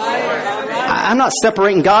life. I'm not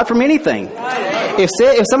separating God from anything.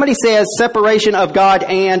 If somebody says separation of God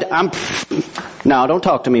and no, don't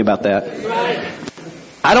talk to me about that.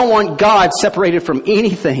 I don't want God separated from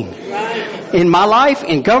anything. In my life,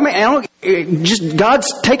 in government,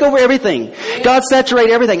 God's take over everything. God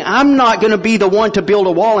saturate everything. I'm not going to be the one to build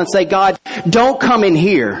a wall and say, God, don't come in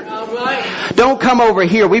here. Don't come over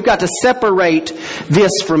here. We've got to separate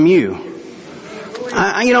this from you.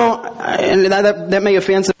 And that may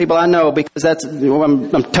offend some people, I know, because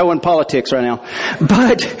I'm towing politics right now.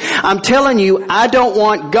 But I'm telling you, I don't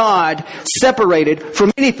want God separated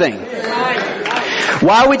from anything.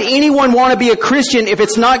 Why would anyone want to be a Christian if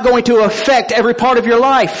it's not going to affect every part of your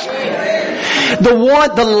life? The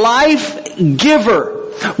life giver.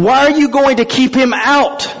 Why are you going to keep him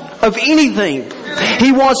out of anything?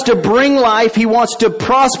 He wants to bring life. He wants to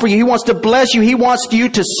prosper you. He wants to bless you. He wants you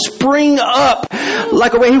to spring up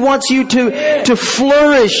like a way. He wants you to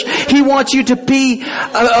flourish. He wants you to be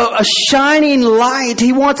a shining light.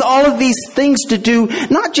 He wants all of these things to do,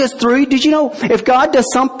 not just through you. Did you know if God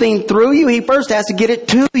does something through you, He first has to get it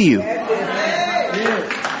to you?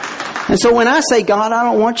 And so when I say, God, I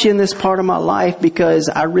don't want you in this part of my life because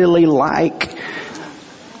I really like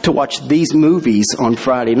to watch these movies on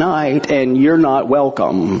Friday night, and you're not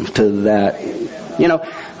welcome to that.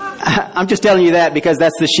 I'm just telling you that because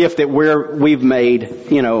that's the shift that we've made,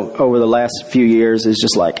 over the last few years, is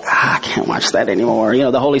just like, I can't watch that anymore.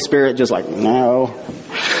 The Holy Spirit just like, no.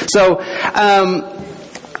 So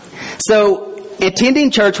attending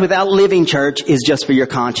church without living church is just for your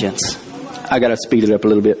conscience. I got to speed it up a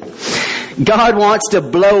little bit. God wants to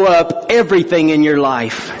blow up everything in your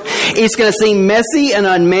life. It's going to seem messy and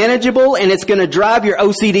unmanageable, and it's going to drive your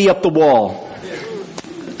OCD up the wall.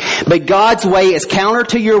 But God's way is counter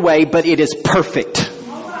to your way, but it is perfect.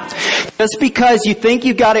 Just because you think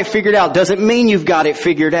you've got it figured out doesn't mean you've got it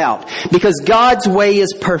figured out. Because God's way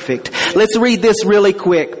is perfect. Let's read this really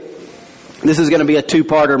quick. This is going to be a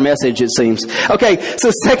two-parter message, it seems. Okay, so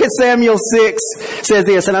 2 Samuel 6 says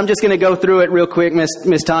this, and I'm just going to go through it real quick,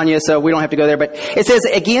 Miss Tanya, so we don't have to go there. But it says,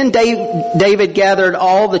 again, David gathered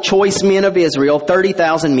all the choice men of Israel,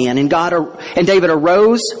 30,000 men, and David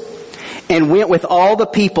arose and went with all the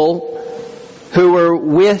people who were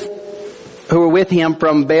with him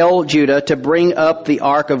from Baal, Judah, to bring up the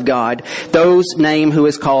ark of God, those name who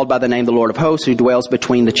is called by the name of the Lord of hosts, who dwells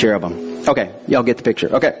between the cherubim. Okay, y'all get the picture.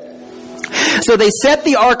 Okay. So they set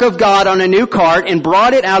the ark of God on a new cart and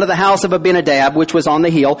brought it out of the house of Abinadab, which was on the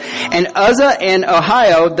hill. And Uzzah and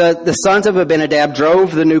Ahio, the sons of Abinadab,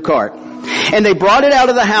 drove the new cart. And they brought it out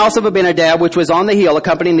of the house of Abinadab, which was on the hill,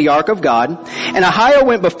 accompanying the ark of God. And Ahio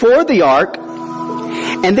went before the ark.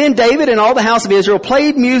 And then David and all the house of Israel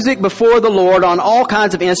played music before the Lord on all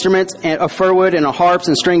kinds of instruments, of fir wood and harps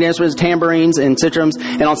and stringed instruments, tambourines and sitrums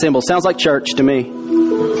and on cymbals. Sounds like church to me.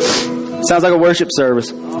 Sounds like a worship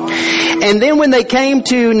service. And then when they came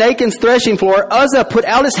to Nachon's threshing floor, Uzzah put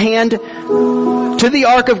out his hand to the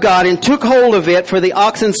ark of God and took hold of it, for the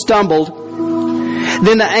oxen stumbled.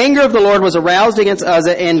 Then the anger of the Lord was aroused against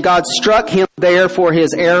Uzzah, and God struck him there for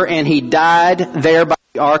his error, and he died there by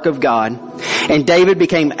the ark of God. And David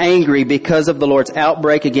became angry because of the Lord's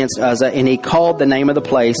outbreak against Uzzah, and he called the name of the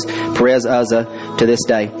place Perez Uzzah to this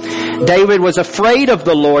day. David was afraid of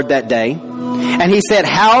the Lord that day, and he said,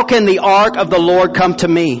 how can the ark of the Lord come to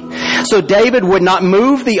me? So David would not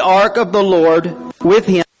move the ark of the Lord with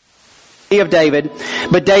him of David,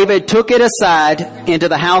 but David took it aside into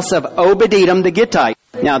the house of Obed-Edom the Gittite.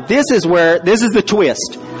 Now this is the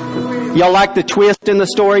twist. Y'all like the twist in the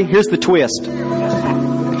story? Here's the twist.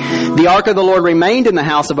 The ark of the Lord remained in the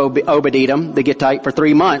house of Obed-Edom the Gittite for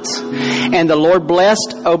 3 months, and the Lord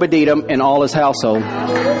blessed Obed-Edom and all his household.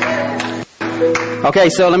 Okay,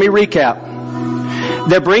 so let me recap.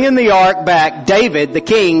 They're bringing the ark back. David, the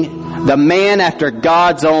king, the man after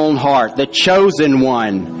God's own heart, the chosen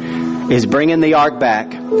one, is bringing the ark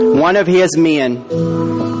back. One of his men,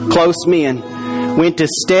 close men, went to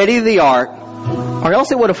steady the ark, or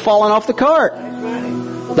else it would have fallen off the cart.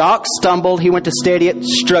 The ox stumbled. He went to steady it,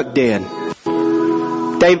 struck dead.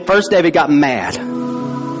 First David got mad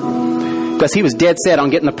because he was dead set on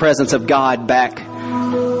getting the presence of God back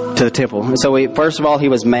to the temple. And so first of all, he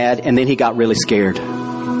was mad, and then he got really scared.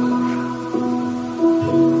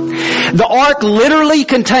 The ark literally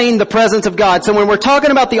contained the presence of God. So when we're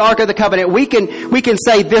talking about the Ark of the Covenant, we can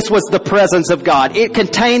say this was the presence of God. It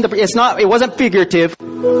contained it wasn't figurative.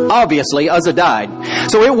 Obviously, Uzzah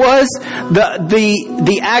died. So it was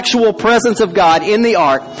the actual presence of God in the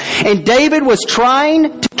ark. And David was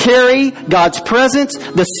trying to carry God's presence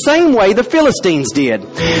the same way the Philistines did.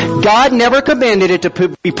 God never commanded it to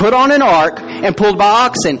be put on an ark and pulled by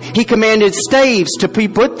oxen. He commanded staves to be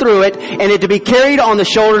put through it and it to be carried on the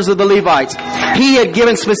shoulders of the Levites. He had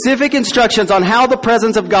given specific instructions on how the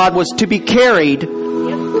presence of God was to be carried.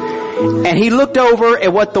 And he looked over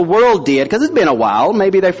at what the world did, because it's been a while.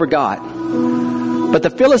 Maybe they forgot. But the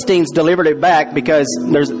Philistines delivered it back because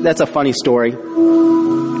that's a funny story.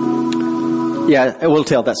 Yeah, we'll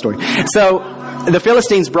tell that story. So the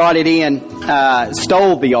Philistines brought it in,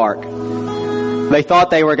 stole the ark. They thought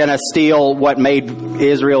they were going to steal what made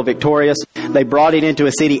Israel victorious. They brought it into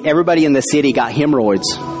a city. Everybody in the city got hemorrhoids.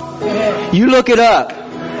 You look it up.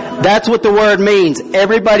 That's what the word means.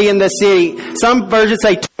 Everybody in the city. Some versions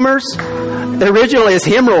say tumors. The original is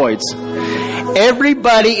hemorrhoids.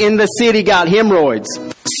 Everybody in the city got hemorrhoids.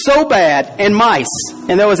 So bad. And mice.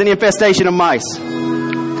 And there was an infestation of mice.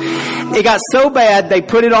 It got so bad, they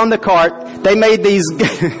put it on the cart. They made these...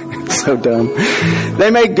 so dumb.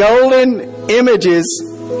 They made golden images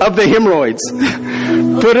of the hemorrhoids.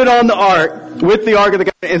 Put it on the ark with the Ark of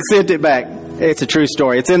the Covenant and sent it back. It's a true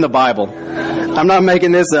story. It's in the Bible. I'm not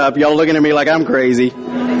making this up. Y'all looking at me like I'm crazy.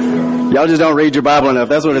 Y'all just don't read your Bible enough.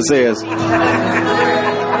 That's what it says.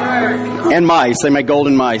 And mice. They make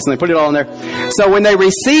golden mice. And they put it all in there. So when they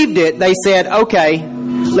received it, they said, okay,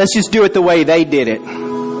 let's just do it the way they did it.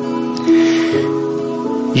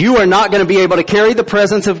 You are not going to be able to carry the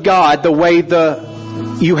presence of God the way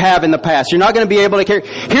you have in the past. You're not going to be able to carry...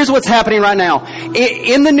 Here's what's happening right now.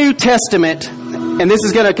 In the New Testament... And this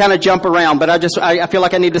is going to kind of jump around, but I feel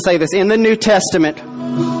like I need to say this. In the New Testament,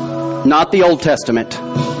 not the Old Testament,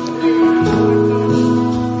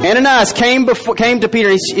 Ananias came to Peter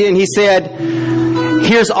and he said,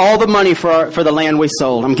 here's all the money for the land we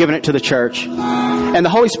sold. I'm giving it to the church. And the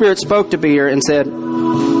Holy Spirit spoke to Peter and said,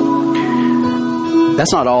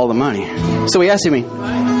 that's not all the money. So he asked me,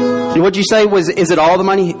 what'd you say? Is it all the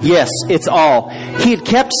money? Yes, it's all. He had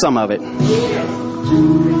kept some of it.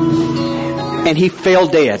 And he fell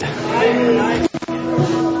dead.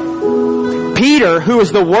 Peter, who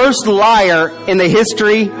was the worst liar in the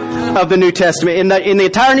history of the New Testament, in the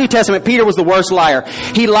entire New Testament, Peter was the worst liar.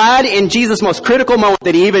 He lied in Jesus' most critical moment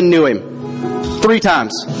that he even knew him. 3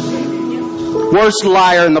 times. Worst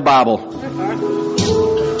liar in the Bible.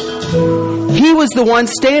 He was the one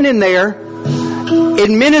standing there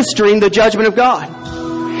administering the judgment of God.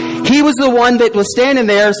 He was the one that was standing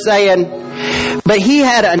there saying, but he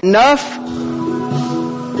had enough...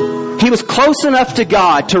 He was close enough to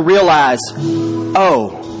God to realize,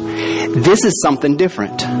 oh, this is something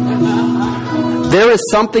different. There is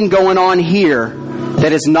something going on here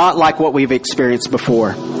that is not like what we've experienced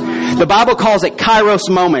before. The Bible calls it Kairos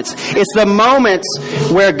moments. It's the moments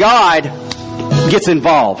where God gets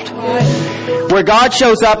involved. Where God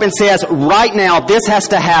shows up and says, right now, this has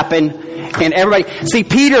to happen. And everybody... See,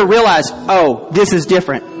 Peter realized, oh, this is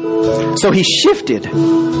different. So he shifted.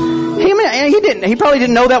 He probably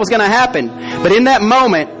didn't know that was going to happen. But in that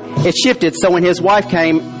moment, it shifted. So when his wife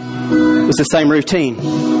came, it was the same routine.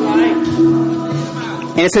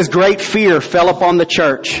 And it says great fear fell upon the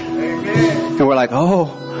church. And we're like, oh,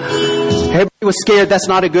 everybody was scared. That's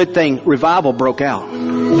not a good thing. Revival broke out.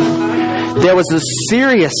 There was a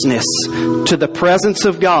seriousness to the presence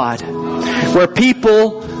of God where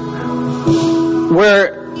people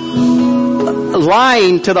were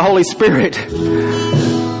lying to the Holy Spirit.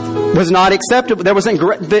 Was not acceptable.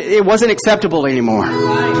 It wasn't acceptable anymore.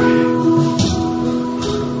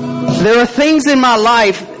 There are things in my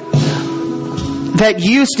life that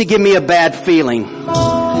used to give me a bad feeling.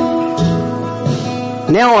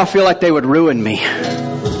 Now I feel like they would ruin me.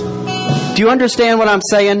 Do you understand what I'm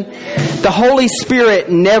saying? The Holy Spirit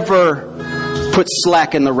never puts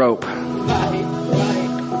slack in the rope.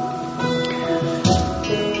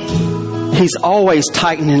 He's always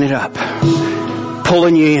tightening it up.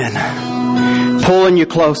 Pulling you in, pulling you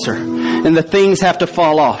closer, and the things have to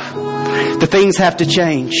fall off. The things have to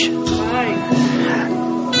change.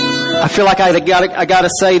 I feel like I got to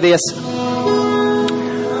say this.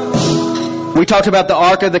 We talked about the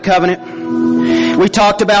Ark of the Covenant. We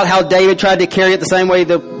talked about how David tried to carry it the same way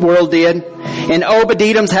the world did. In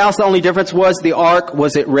Obed-Edom's house, the only difference was the ark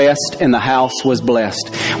was at rest and the house was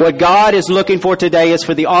blessed. What God is looking for today is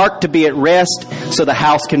for the ark to be at rest so the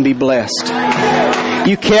house can be blessed.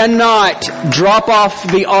 You cannot drop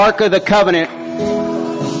off the Ark of the Covenant,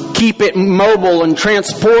 keep it mobile and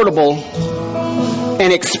transportable,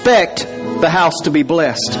 and expect the house to be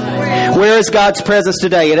blessed. Where is God's presence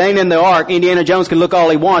today? It ain't in the ark. Indiana Jones can look all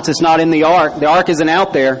he wants. It's not in the ark. The ark isn't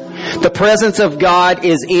out there. The presence of God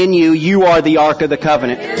is in you. You are the ark of the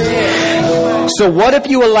covenant. So what if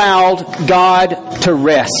you allowed God to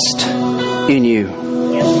rest in you?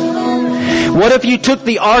 What if you took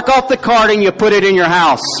the ark off the cart and you put it in your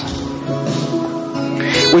house?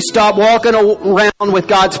 We stop walking around with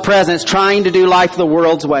God's presence, trying to do life the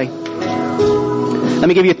world's way. Let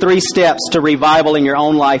me give you 3 steps to revival in your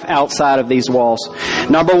own life outside of these walls.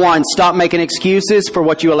 Number 1, stop making excuses for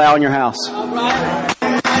what you allow in your house.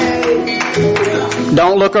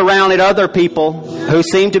 Don't look around at other people who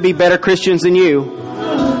seem to be better Christians than you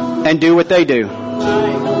and do what they do.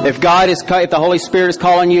 If the Holy Spirit is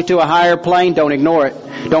calling you to a higher plane, don't ignore it.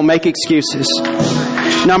 Don't make excuses.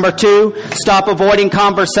 Number 2, stop avoiding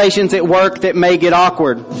conversations at work that may get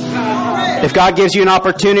awkward. If God gives you an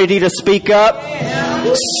opportunity to speak up,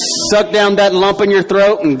 suck down that lump in your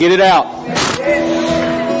throat and get it out.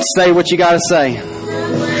 Say what you got to say.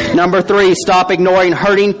 Number 3, stop ignoring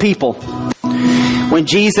hurting people. When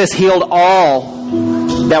Jesus healed all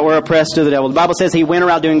that were oppressed of the devil, the Bible says He went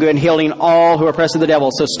around doing good and healing all who are oppressed of the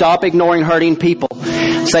devil. So stop ignoring hurting people.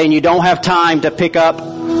 Saying you don't have time to pick up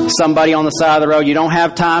somebody on the side of the road. You don't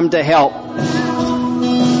have time to help.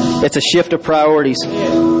 It's a shift of priorities.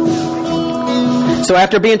 So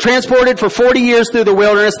after being transported for 40 years through the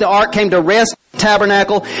wilderness, the ark came to rest in the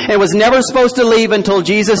tabernacle and was never supposed to leave until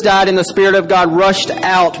Jesus died and the Spirit of God rushed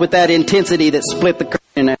out with that intensity that split the curtain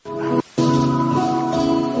in half.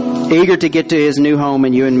 Eager to get to His new home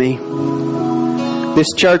in you and me. This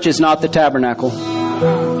church is not the tabernacle.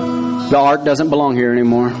 The ark doesn't belong here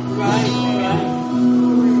anymore.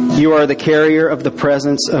 You are the carrier of the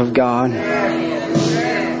presence of God.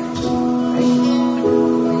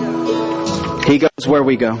 He goes where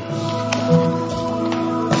we go.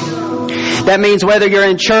 That means whether you're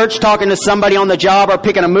in church, talking to somebody on the job, or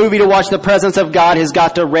picking a movie to watch, the presence of God has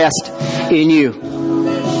got to rest in you.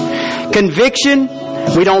 Conviction.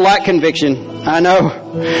 We don't like conviction. I know.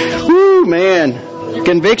 Woo, man.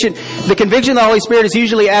 Conviction. The conviction of the Holy Spirit is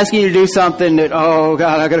usually asking you to do something that, oh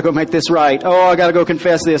God, I got to go make this right. Oh, I got to go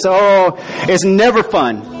confess this. Oh, it's never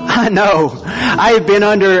fun. I know. I've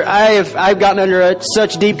gotten under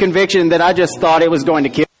such deep conviction that I just thought it was going to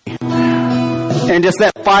kill me. And just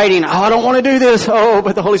that fighting, I don't want to do this. Oh,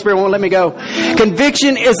 but the Holy Spirit won't let me go.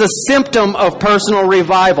 Conviction is a symptom of personal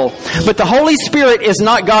revival. But the Holy Spirit is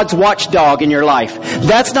not God's watchdog in your life.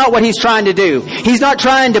 That's not what He's trying to do. He's not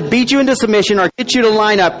trying to beat you into submission or get you to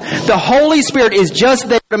line up. The Holy Spirit is just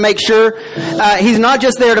there to make sure, He's not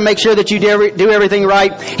just there to make sure that you do everything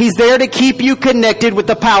right. He's there to keep you connected with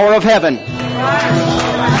the power of heaven.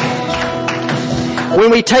 When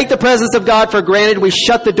we take the presence of God for granted, we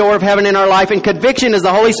shut the door of heaven in our life. And conviction is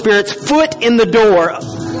the Holy Spirit's foot in the door,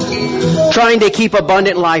 trying to keep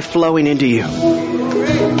abundant life flowing into you.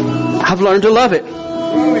 I've learned to love it.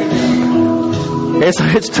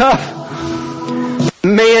 It's tough.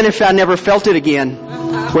 Man, if I never felt it again,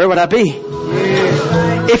 where would I be?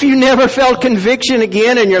 If you never felt conviction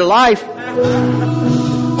again in your life,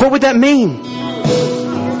 what would that mean?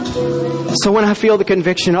 So when I feel the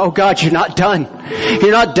conviction, oh God, you're not done.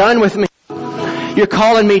 You're not done with me. You're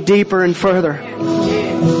calling me deeper and further.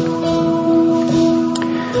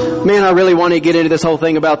 Man, I really want to get into this whole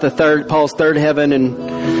thing about Paul's third heaven, and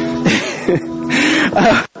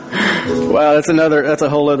wow, that's a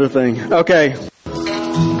whole other thing. Okay.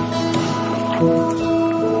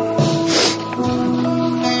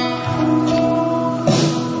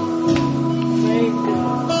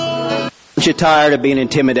 Aren't you tired of being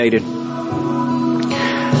intimidated?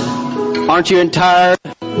 Aren't you tired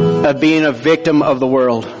of being a victim of the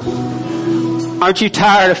world? Aren't you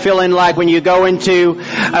tired of feeling like when you go into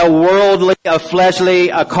a worldly, a fleshly,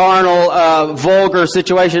 a carnal, a vulgar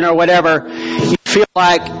situation or whatever, you feel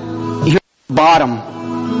like you're at the bottom.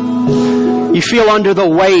 You feel under the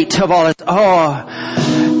weight of all this. Oh,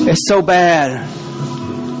 it's so bad.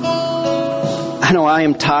 I know I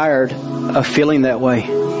am tired of feeling that way.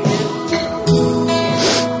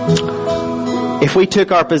 If we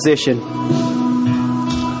took our position,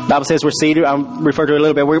 the Bible says we're seated, I'll refer to it a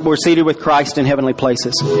little bit, we're seated with Christ in heavenly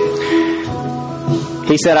places.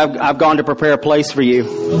 He said, I've gone to prepare a place for you.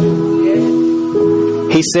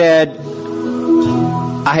 He said,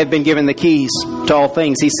 I have been given the keys to all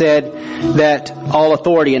things. He said that all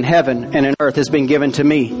authority in heaven and in earth has been given to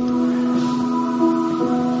me.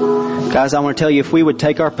 Guys, I want to tell you, if we would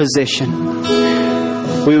take our position,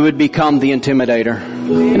 we would become the intimidator.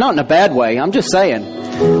 And not in a bad way. I'm just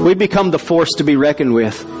saying. We'd become the force to be reckoned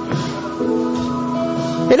with.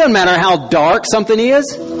 It doesn't matter how dark something is.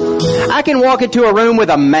 I can walk into a room with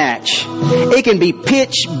a match. It can be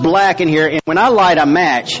pitch black in here, and when I light a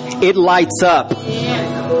match, it lights up.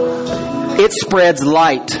 It spreads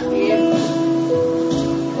light.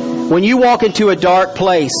 When you walk into a dark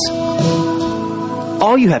place,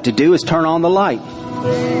 all you have to do is turn on the light.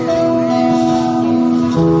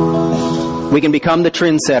 We can become the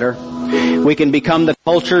trendsetter. We can become the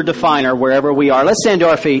culture definer wherever we are. Let's stand to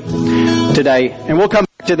our feet today, and we'll come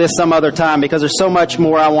back to this some other time because there's so much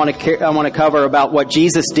more I want to cover about what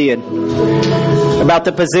Jesus did, about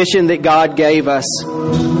the position that God gave us.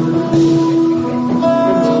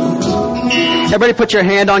 Everybody, put your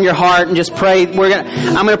hand on your heart and just pray. I'm going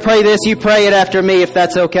to pray this. You pray it after me, if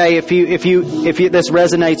that's okay. If this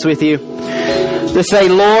resonates with you, just say,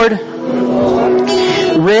 Lord,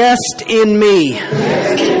 rest in me.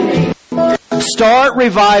 Start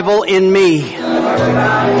revival in me.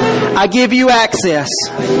 I give you access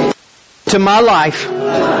to my life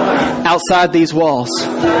outside these walls.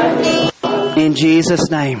 In Jesus'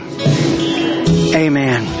 name,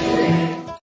 amen.